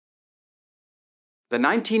The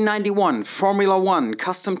 1991 Formula One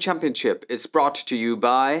Custom Championship is brought to you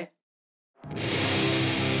by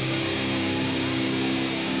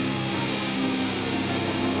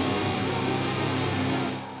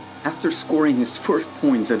After scoring his first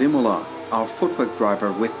points at Imola, our Footwork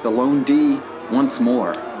driver with the lone D once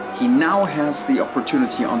more. He now has the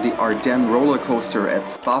opportunity on the Ardennes roller coaster at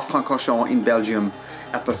Spa-Francorchamps in Belgium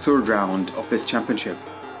at the third round of this championship.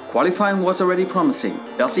 Qualifying was already promising.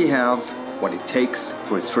 Does he have what it takes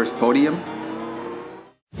for his first podium?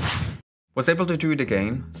 Was able to do it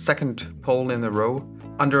again, second pole in a row,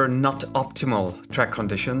 under not optimal track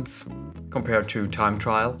conditions compared to time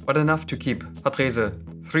trial, but enough to keep Patrese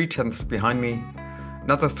 3/10 behind me.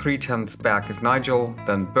 Another 3/10 back is Nigel,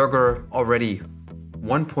 then Berger already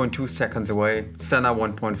 1.2 seconds away, Senna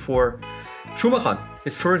 1.4. Schumacher,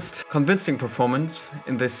 his first convincing performance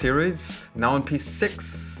in this series, now in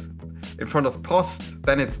P6 in front of Prost,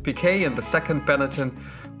 then it's Piquet in the second Benetton.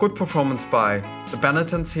 Good performance by the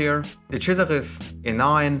Benettons here. De Cesaris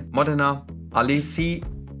E9, Modena, Alesi,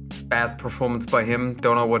 bad performance by him,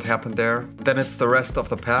 don't know what happened there. Then it's the rest of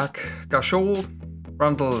the pack. Gachot,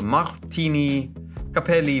 Rundle, Martini,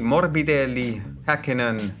 Capelli, Morbidelli,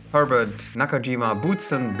 Häkkinen, Herbert, Nakajima,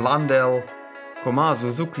 Boutsen, Blundell, Komar,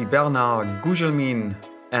 Suzuki, Bernard, Gugelmin,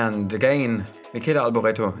 and again Michele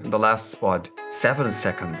Alboreto in the last spot, 7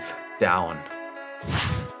 seconds down.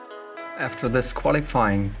 After this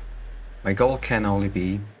qualifying, my goal can only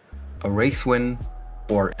be a race win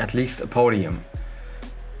or at least a podium.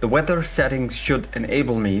 The weather settings should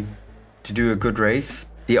enable me to do a good race.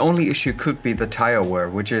 The only issue could be the tire wear,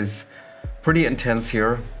 which is pretty intense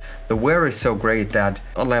here. The wear is so great that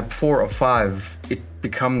on lap 4 or 5 it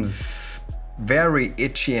becomes very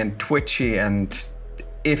itchy and twitchy and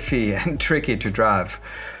iffy and tricky to drive.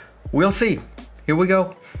 We'll see. Here we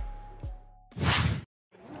go.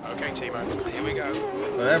 Okay, Timo, here we go.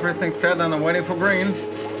 So everything's set and I'm waiting for green.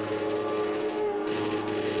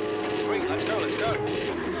 Green, let's go, let's go.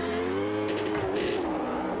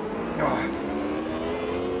 Oh.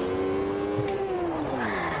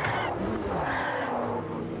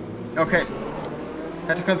 Okay,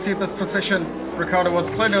 had to concede this position. Ricciardo was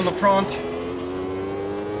clearly on the front.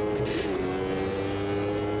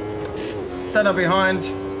 Senna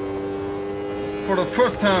behind. For the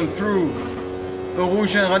first time through the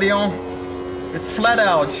Rouge and Radiant. It's flat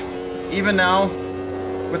out, even now,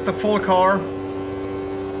 with the full car.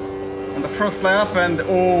 On the first lap, and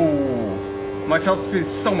oh, my top speed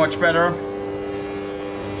is so much better.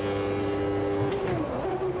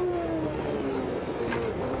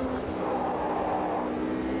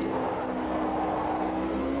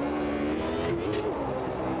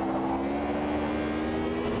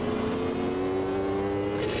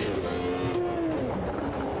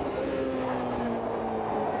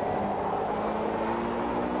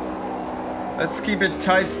 Let's keep it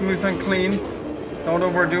tight, smooth and clean. Don't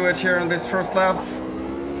overdo it here in these first laps.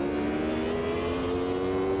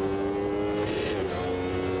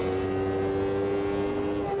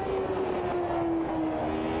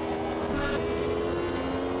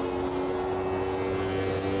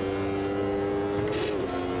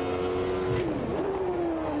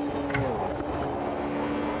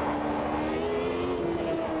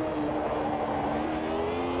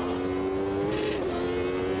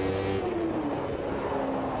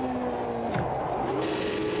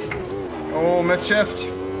 Oh, misshift.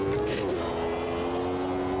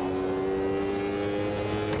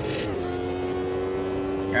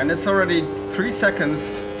 And it's already 3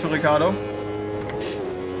 seconds to Ricciardo.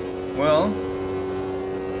 Well.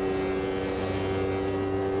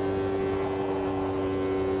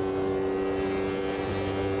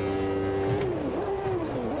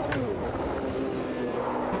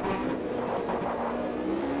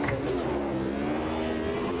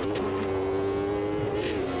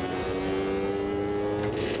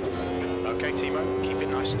 Okay, Timo, keep it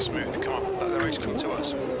nice and smooth. Come on, let the race come to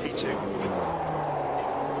us. P2.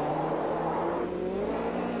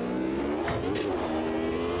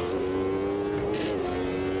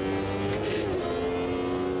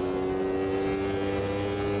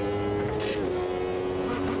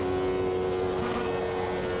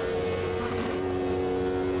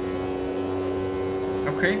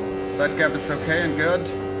 Okay, that gap is okay and good.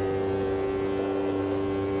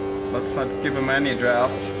 Let's not give him any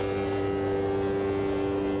draft.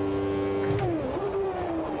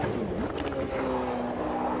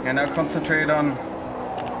 And now concentrate on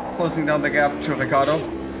closing down the gap to Ricciardo. Your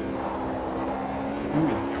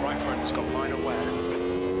right front has got minor wear.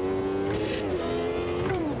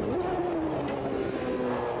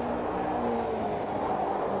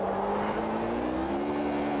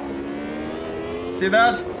 See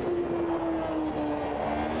that?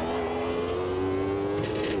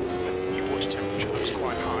 Your water temperature looks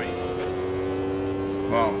quite high.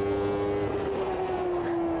 Wow.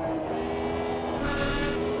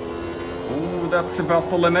 Ooh, that's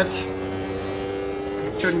about the limit.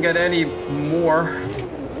 Shouldn't get any more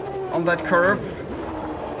on that curb.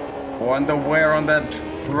 Oh, and the wear on that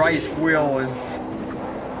right wheel is...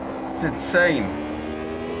 it's insane.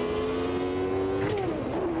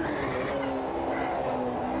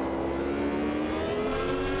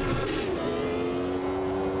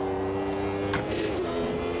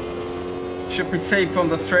 Should be safe on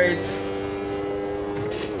the straights,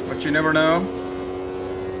 but you never know.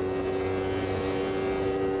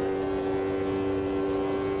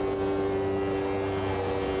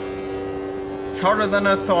 It's harder than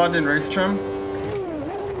I thought in race trim.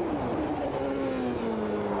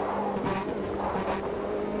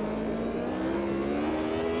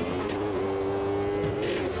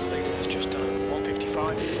 Leader has just done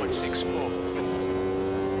 155.64.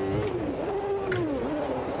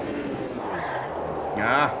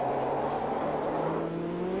 Ah.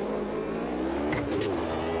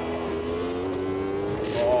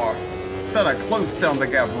 Oh, set I close down the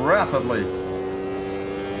gap rapidly.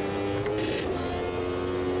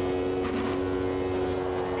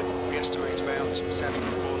 We estimate about 7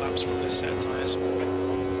 more laps from this set of tyres.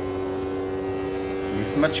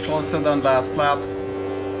 He's much closer than last lap.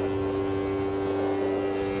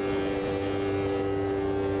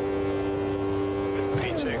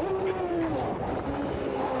 P2.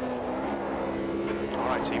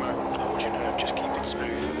 Alright, Timo. Hold your nerve, just keep it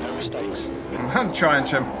smooth. No mistakes. I'm trying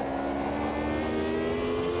to.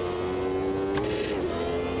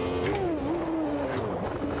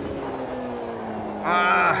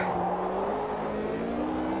 Ah.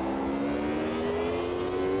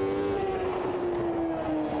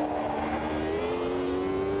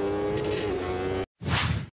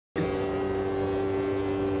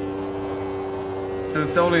 So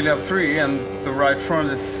it's only lap 3 and the right front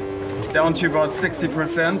is down to about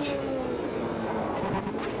 60%.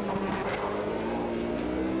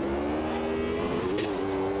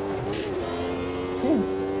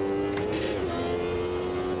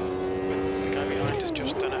 The guy behind has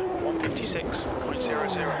just done a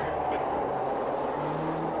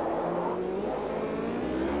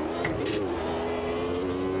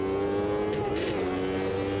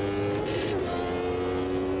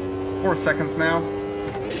Four seconds now.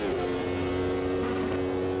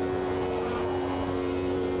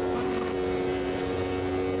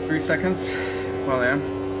 Three seconds. Well, yeah.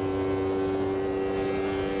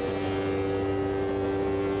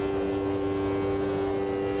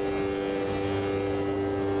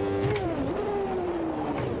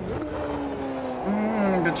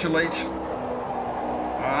 A bit too late.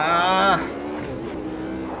 Ah.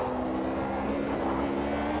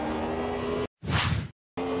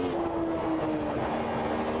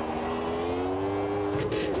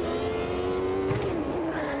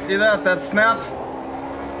 See that? That snap?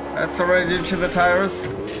 That's already due to the tires.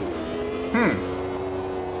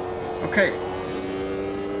 Okay.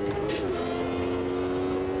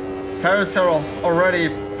 Tires are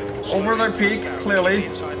already over their peak, clearly.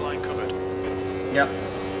 Inside line covered. Yep.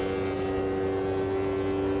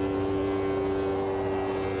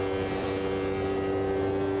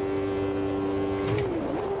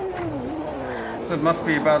 That must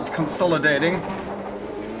be about consolidating,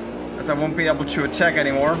 as I won't be able to attack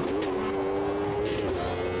anymore.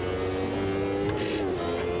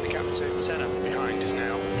 The gap to Senna behind is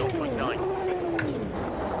now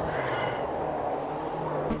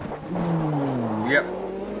 0.9. Yep.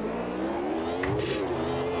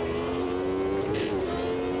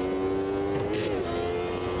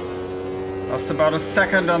 Lost about a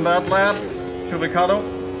second on that lap to Ricardo.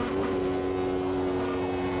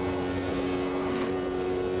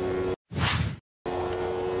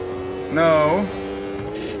 No.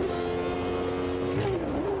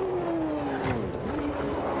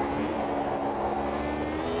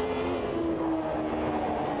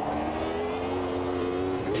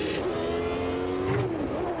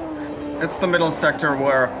 It's the middle sector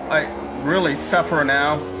where I really suffer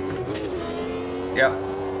now. Yeah.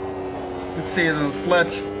 You can see it in the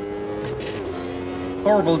split.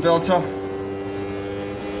 Horrible delta.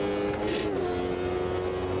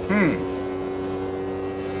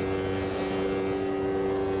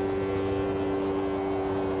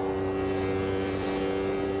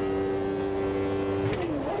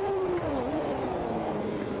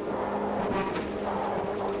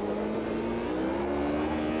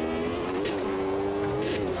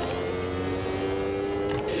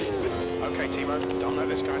 Okay, Timo, don't let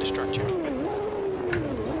this guy distract you.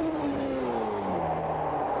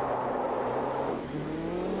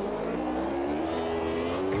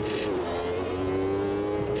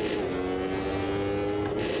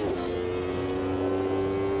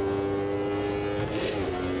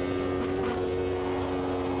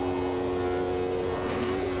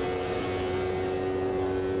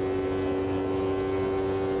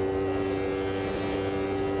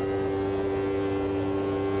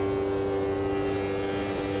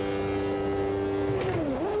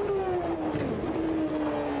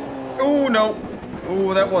 no!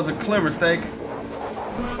 Oh, that was a clear mistake.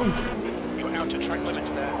 Oof. You're out of track limits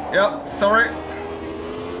there. Yep, sorry.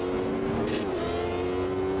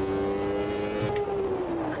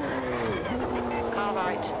 Car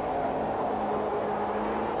right.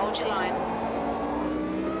 Hold your line.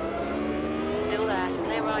 Still there.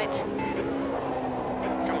 Clear right.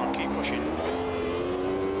 Come on, keep pushing.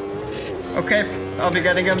 Okay, I'll be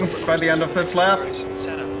getting him by the end of this lap.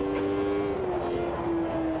 Center.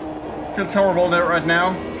 Feels horrible there right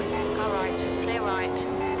now. Car right. Clear right.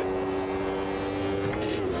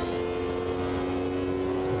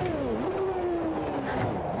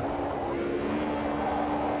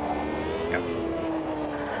 Yep.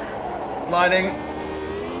 Sliding.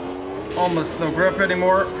 Almost no grip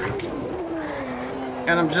anymore.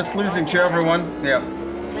 And I'm just losing to everyone. Yeah.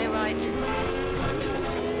 Clear right.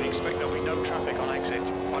 We expect there'll be no traffic on exit.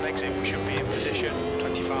 On exit, we should be in position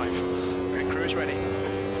 25. Pit crew is ready.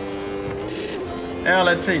 Yeah,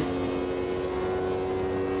 let's see.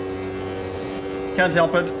 Can't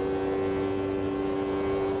help it.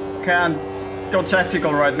 Can't go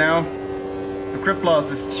tactical right now. The grip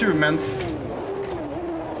loss is too immense.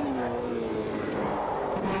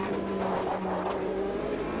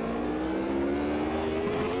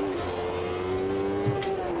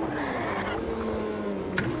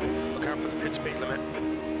 Look out for the pit speed limit.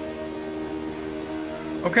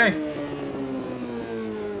 Okay.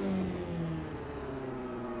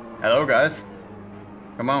 Hello, guys.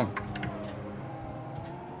 Come on.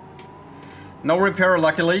 No repair,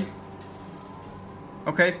 luckily.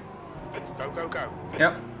 Okay. Go, go, go.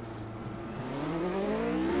 Yep.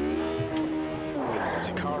 There's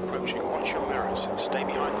a car approaching. Watch your mirrors. Stay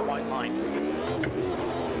behind the white line.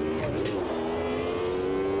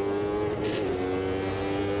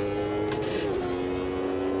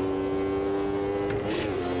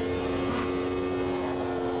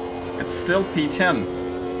 It's still P10.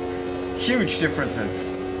 Huge differences.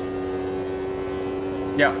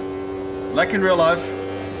 Yeah. Like in real life,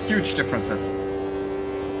 huge differences.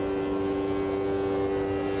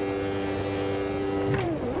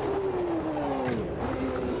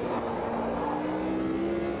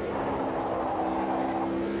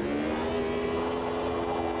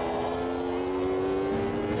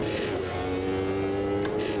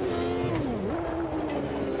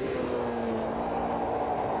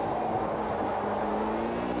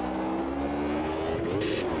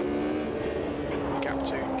 Gap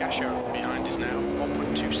 2. Gas show behind is now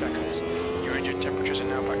 1.2 seconds. Your engine temperatures are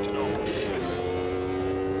now back to normal.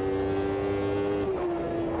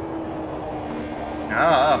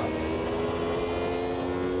 Ah.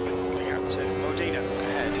 Gap 2. Modena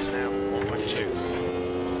ahead is now 1.2.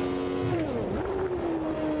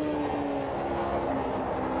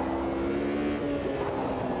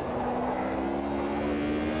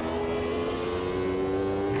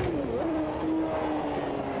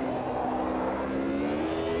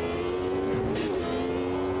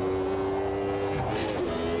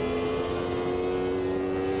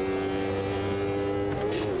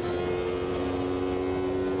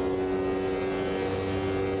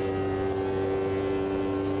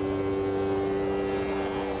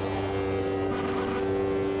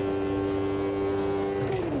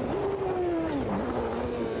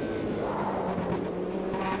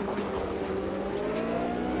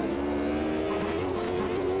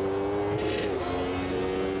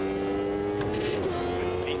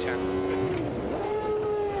 P10.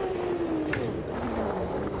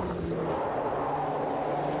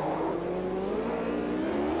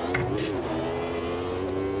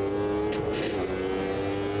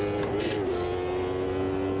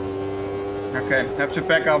 Okay, have to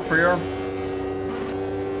back out for you.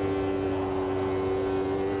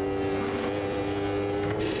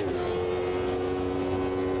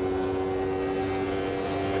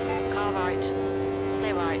 Car right.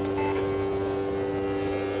 Clear right.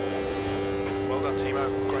 Well done,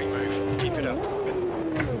 Timo. Great move. Keep it up.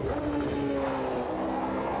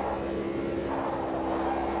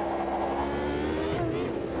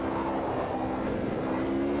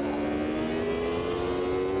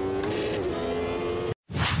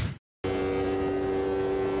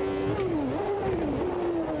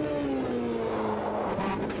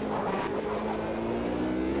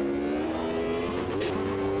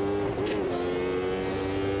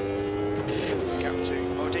 Gap 2.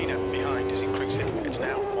 Modena behind is increasing. It's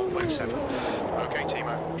now 1.7. Okay,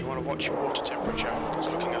 Timo, you want to watch your water temperature. It's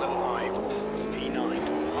looking a little high.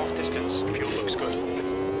 P9. Half distance. Fuel looks good.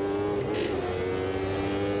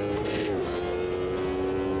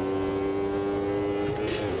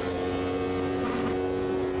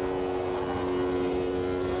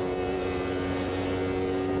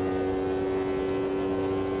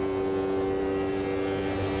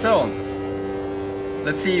 So,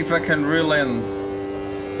 let's see if I can reel in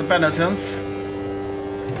the Benettons.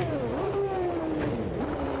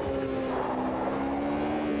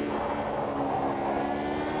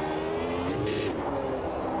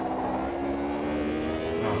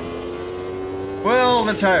 Well,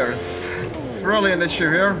 the tires. It's really an issue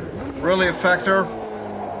here. Really a factor.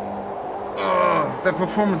 The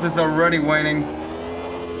performance is already waning.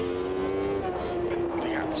 The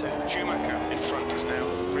gap to Schumacher in front is now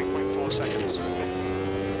 3.4 seconds.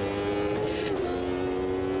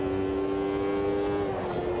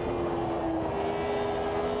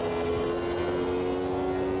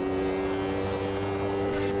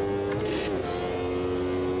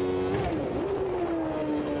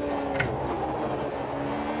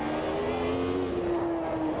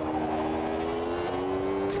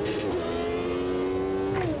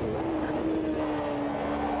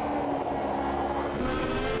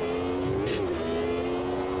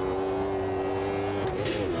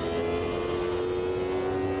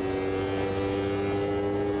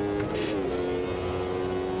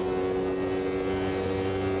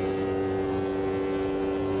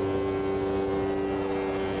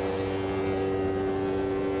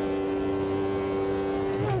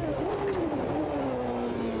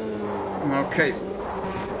 Okay.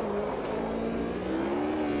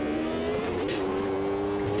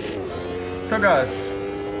 So guys,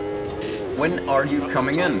 when are you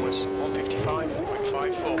coming in? Was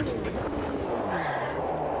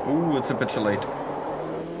 155.54. Ooh, it's a bit too late.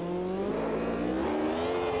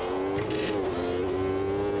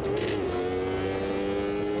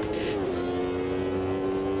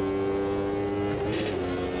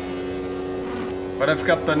 But I've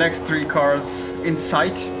got the next 3 cars in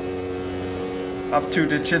sight. Up to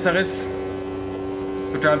the Cesaris,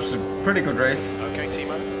 who drives a pretty good race. Okay,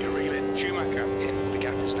 Timo, you're reeling. Schumacher in. The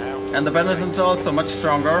gap is now. And the Benettons are also much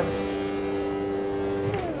stronger.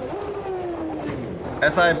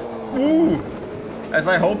 As I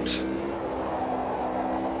hoped.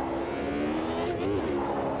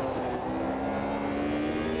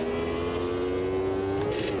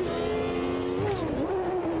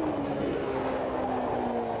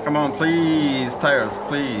 Come on, please, tires,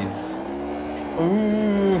 please.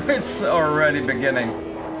 Ooh, it's already beginning.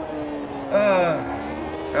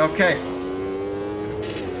 Okay.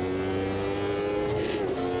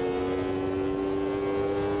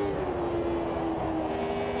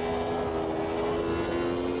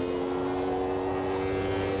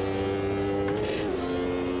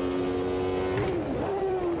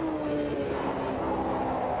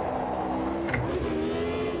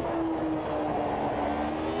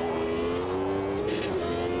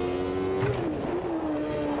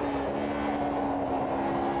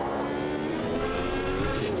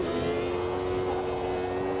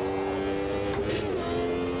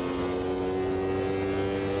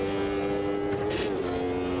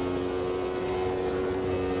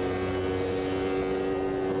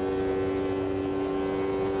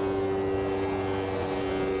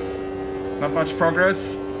 Not much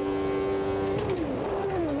progress.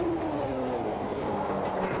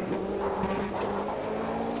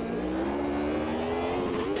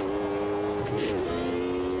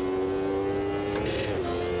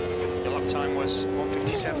 Your lap time was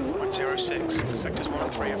 157.06. Sectors 1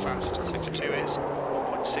 and 3 are fast. Sector 2 is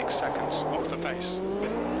 1.6 seconds off the pace.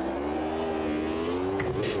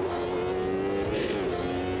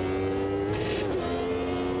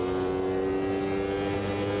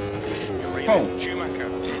 Oh. Schumacher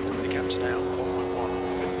in. The gap's now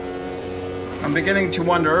 1.1. I'm beginning to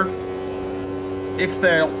wonder if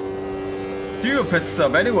they'll do a pit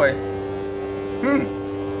stop anyway.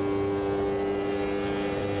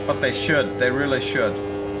 But they should. They really should.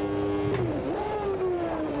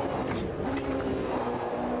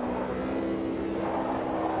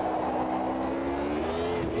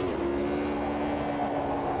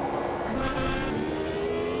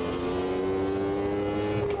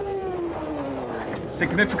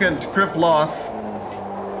 Significant grip loss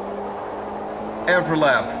every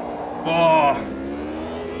lap. Oh.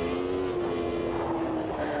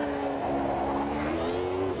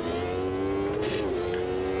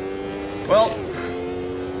 Well,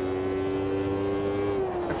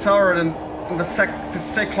 it's hard in the to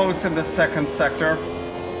stay close in the second sector.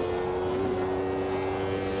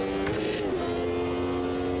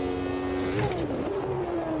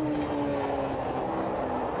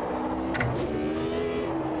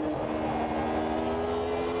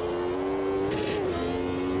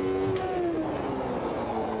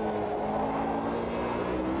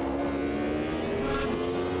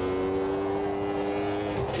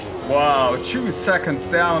 Wow, 2 seconds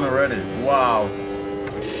down already. Wow.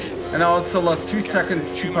 And I also lost 2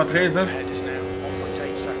 seconds to Patrese. Ahead is now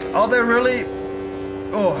 1.8 seconds. Are they really...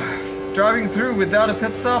 Oh, driving through without a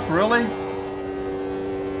pit stop? Really?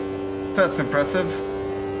 That's impressive.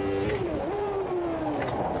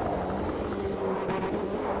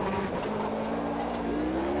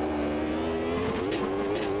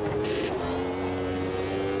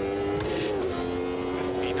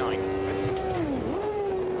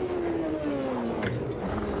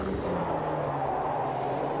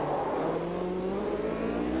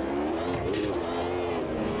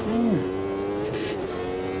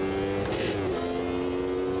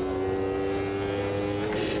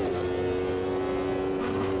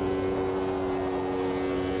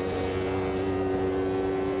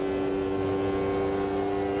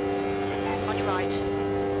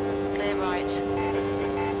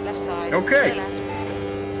 Okay.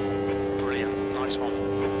 Brilliant. Nice one.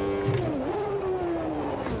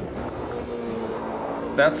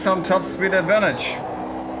 That's some top speed advantage.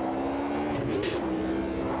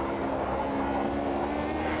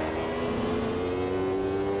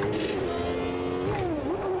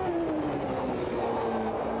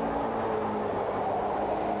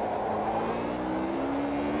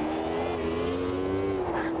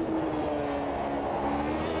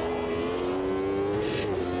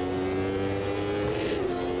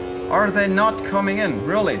 Are they not coming in?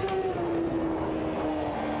 Really?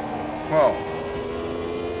 Wow.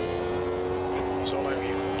 It's all over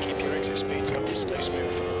you. Keep your exit speeds up. Stay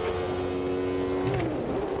smooth.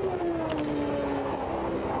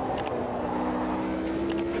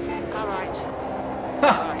 All right. Ha!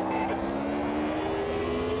 All right.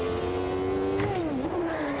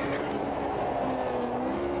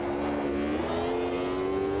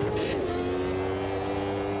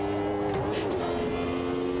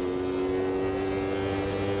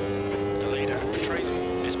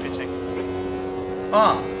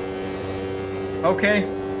 Ah. Okay.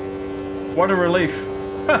 What a relief.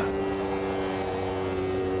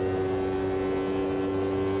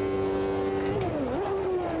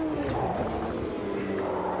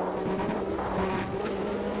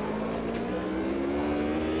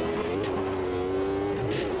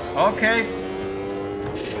 Okay.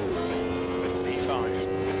 P5.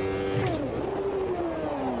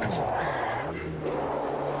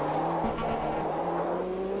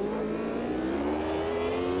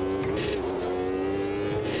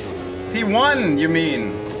 P1, you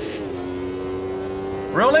mean?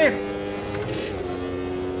 Really?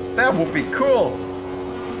 That would be cool.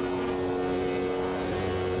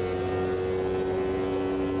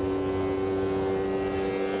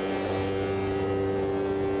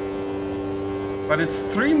 But it's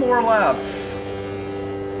 3 more laps.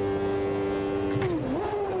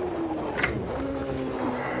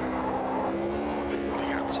 The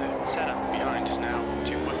gap to setup behind is now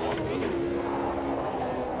 2.1.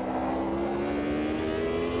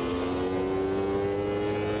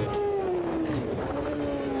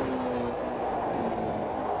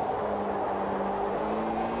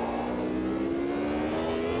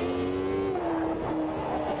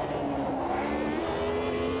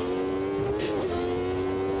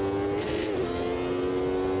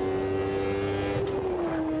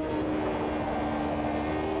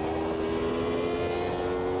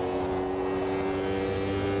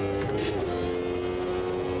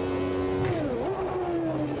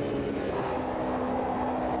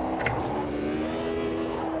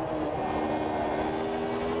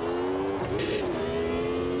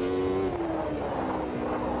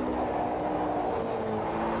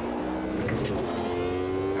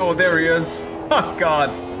 Oh, there he is. Oh, God.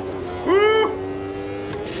 Woo!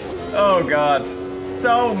 Oh, God.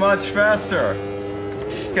 So much faster.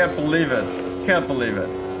 Can't believe it. Can't believe it.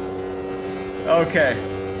 Okay.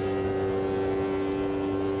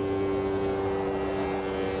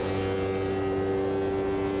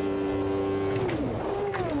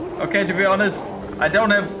 Okay, to be honest, I don't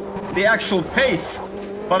have the actual pace,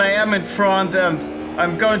 but I am in front and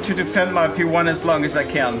I'm going to defend my P1 as long as I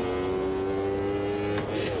can.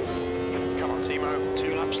 Come on, Timo.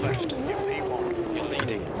 2 laps left. You're P1. You're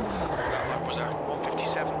leading. That lap was at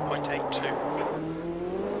 157.82.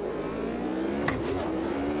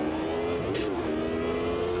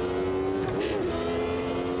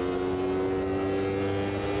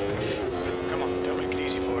 Come on, don't make it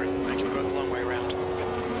easy for him. Make him go the long way around.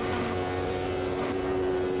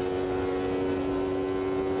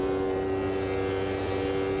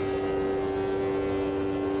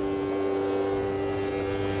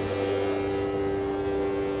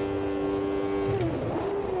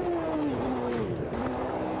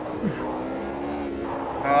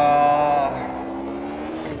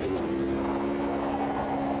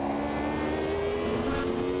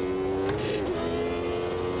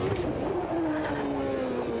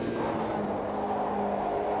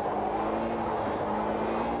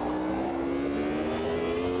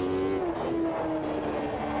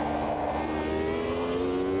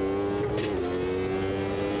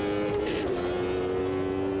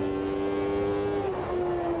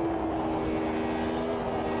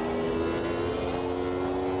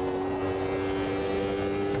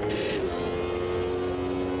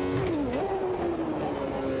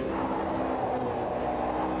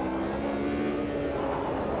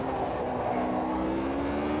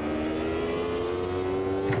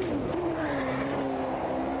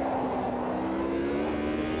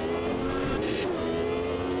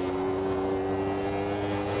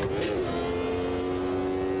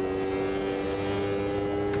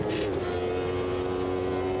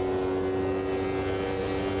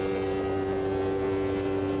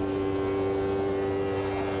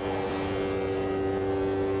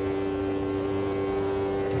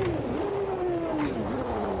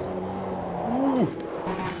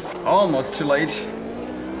 Almost too late.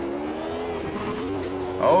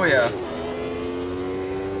 Oh yeah.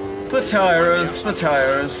 The tires, the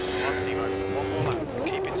tires. One Timo, one more lap.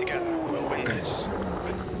 Keep it together. We'll win this.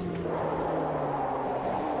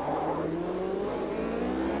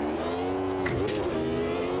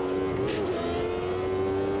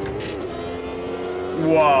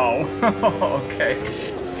 Wow. Okay.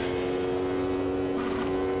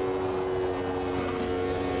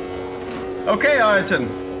 Okay, Ayrton.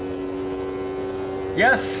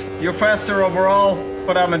 Yes, you're faster overall,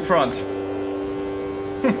 but I'm in front.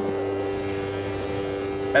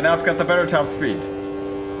 And I've got the better top speed.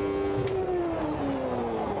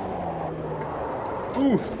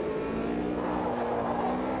 Ooh.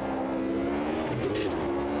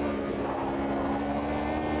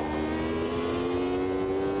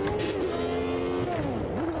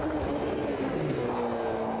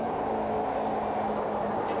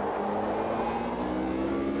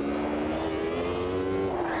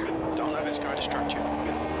 Don't let this guy distract you.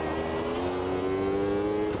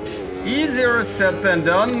 Easier said than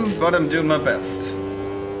done, but I'm doing my best.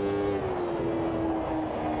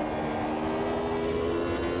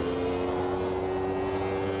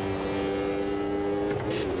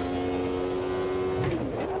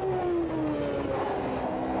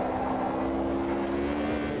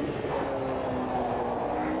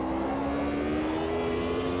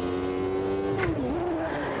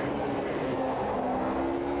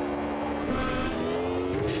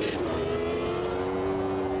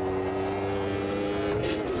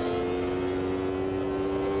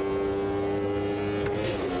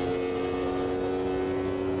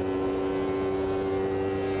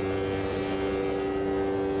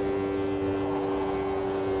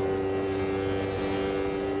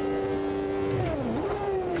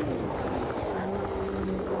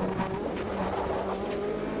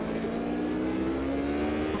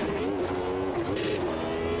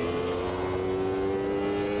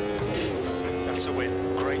 That's a win.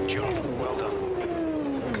 Great job. Well done.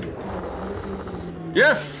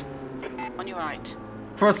 Yes! On your right.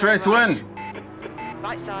 First race win!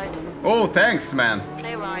 Right side. Oh, thanks, man.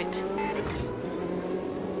 Clear right.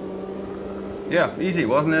 Yeah, easy,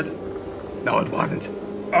 wasn't it? No, it wasn't.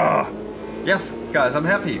 Ah. Yes, guys, I'm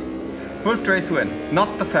happy. First race win.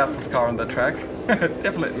 Not the fastest car on the track.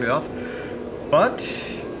 Definitely not. But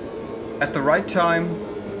at the right time,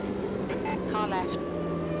 Car left.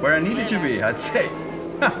 where I needed to be, I'd say.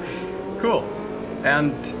 Cool.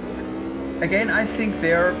 And again, I think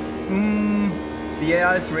the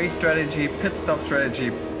AI's race strategy, pit stop strategy,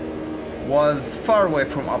 was far away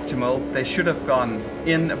from optimal. They should have gone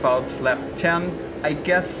in about lap 10. I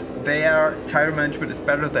guess their tire management is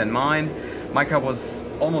better than mine. My car was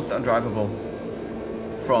almost undrivable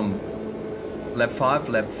from lap 5,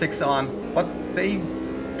 lap 6 on, but they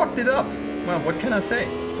fucked it up. Well, what can I say?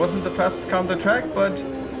 Wasn't the fastest car on the track, but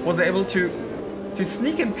was able to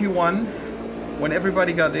sneak in P1 when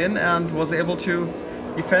everybody got in and was able to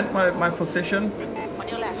defend my position On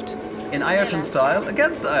your left. in Ayrton style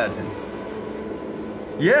against Ayrton.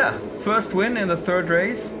 Yeah, first win in the third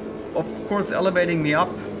race, of course elevating me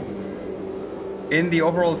up in the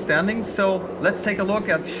overall standings. So let's take a look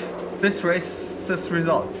at this race's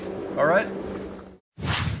results. All right.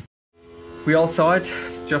 We all saw it,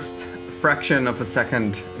 just a fraction of a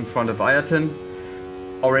second in front of Ayrton.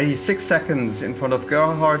 Already 6 seconds in front of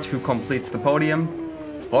Gerhardt, who completes the podium.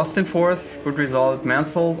 Rost in 4th, good result.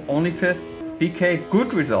 Mansell only 5th. BK,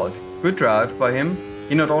 good result, good drive by him.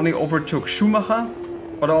 He not only overtook Schumacher,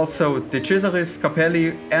 but also De Cesaris,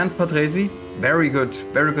 Capelli and Patrese. Very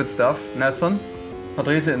good stuff. Nelson,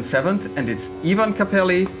 Patrese in 7th, and it's Ivan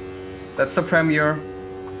Capelli. That's the premiere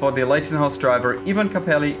for the Leighton House driver, Ivan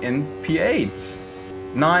Capelli in P8.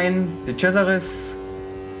 9, De Cesaris,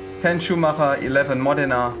 10 Schumacher, 11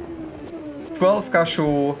 Modena, 12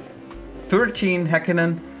 Gachot, 13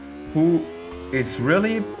 Häkkinen, who is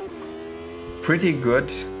really pretty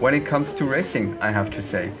good when it comes to racing, I have to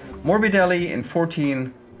say. Morbidelli in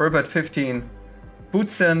 14, Herbert 15,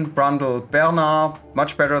 Boutsen, Brundle, Bernard,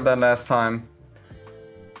 much better than last time.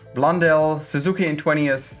 Blundell, Suzuki in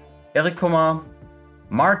 20th, Eric Comar,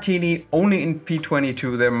 Martini only in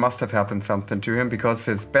P22. There must have happened something to him because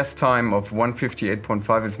his best time of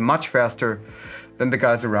 158.5 is much faster than the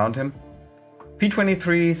guys around him.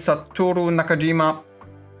 P23, Satoru Nakajima.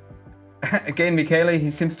 Again, Michele, he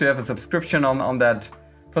seems to have a subscription on that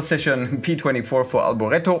position. P24 for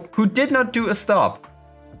Alboreto, who did not do a stop.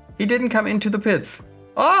 He didn't come into the pits.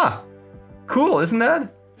 Ah, cool, isn't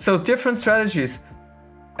that? So different strategies.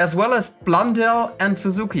 As well as Blundell and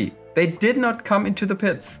Suzuki. They did not come into the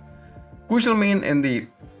pits. Gugelmin in the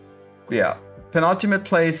penultimate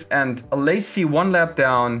place and a lazy 1 lap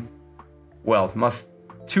down. Well,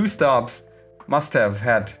 2 stops, must have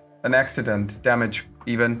had an accident, damage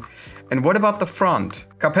even. And what about the front?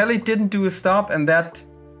 Capelli didn't do a stop and that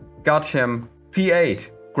got him P8.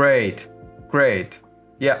 Great, great.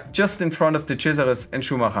 Yeah, just in front of the Cesaris and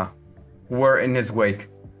Schumacher, who were in his wake.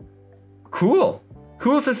 Cool.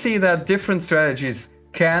 Cool to see that different strategies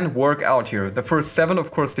can work out here. The first 7,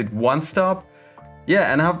 of course, did 1 stop.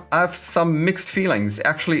 Yeah, and I have some mixed feelings.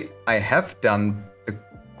 Actually, I have done the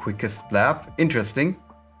quickest lap. Interesting.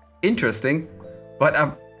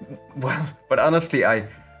 But but honestly, I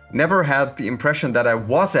never had the impression that I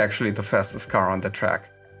was actually the fastest car on the track.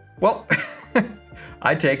 Well,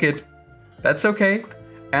 I take it. That's okay.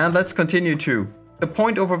 And let's continue to the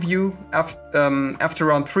point overview after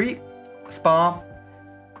round 3. Spa.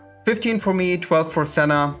 15 for me, 12 for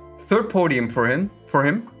Senna. 3rd podium for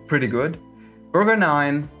him. Pretty good. Berger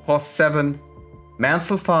 9, Prost 7,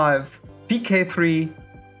 Mansell 5, Piquet 3,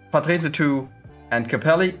 Patrese 2, and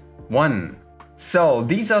Capelli 1. So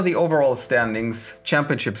these are the overall standings,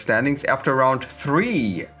 championship standings after round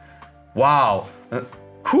 3. Wow,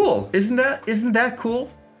 cool, isn't that cool?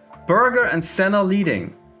 Berger and Senna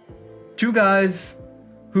leading. 2 guys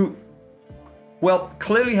who, well,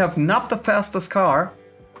 clearly have not the fastest car,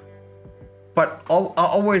 but are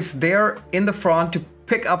always there in the front to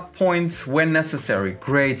pick up points when necessary.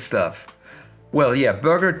 Great stuff. Well, yeah,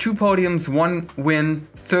 Berger 2 podiums, 1 win,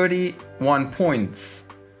 31 points.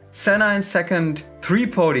 Senna in 2nd, 3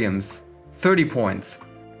 podiums, 30 points.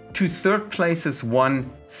 2 3rd places,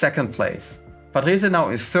 1 2nd place. Patrese now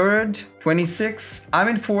in 3rd, 26. I'm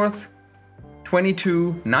in 4th,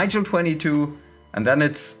 22. Nigel 22. And then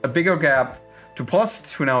it's a bigger gap to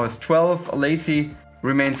Prost, who now is 12. Alesi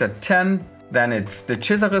remains at 10. Then it's the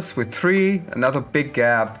Cesaris with 3, another big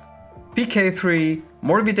gap. Piquet 3,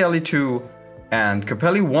 Morbidelli 2, and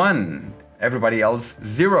Capelli 1. Everybody else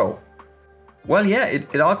 0. Well, yeah,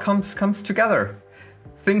 it all comes together.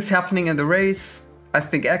 Things happening in the race, I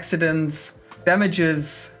think accidents,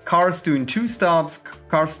 damages, cars doing 2 stops,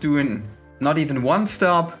 cars doing not even 1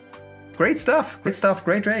 stop. Great stuff,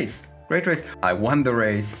 great race. Great race. I won the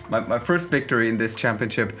race, my first victory in this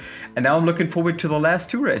championship. And now I'm looking forward to the last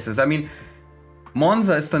 2 races. I mean,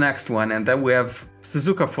 Monza is the next one, and then we have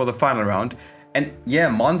Suzuka for the final round. And yeah,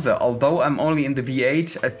 Monza, although I'm only in the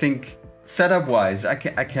V8, I think setup-wise, I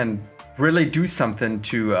can really do something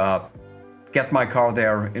to get my car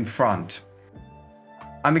there in front.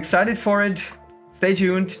 I'm excited for it. Stay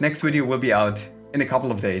tuned. Next video will be out in a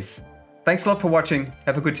couple of days. Thanks a lot for watching.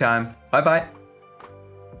 Have a good time. Bye-bye.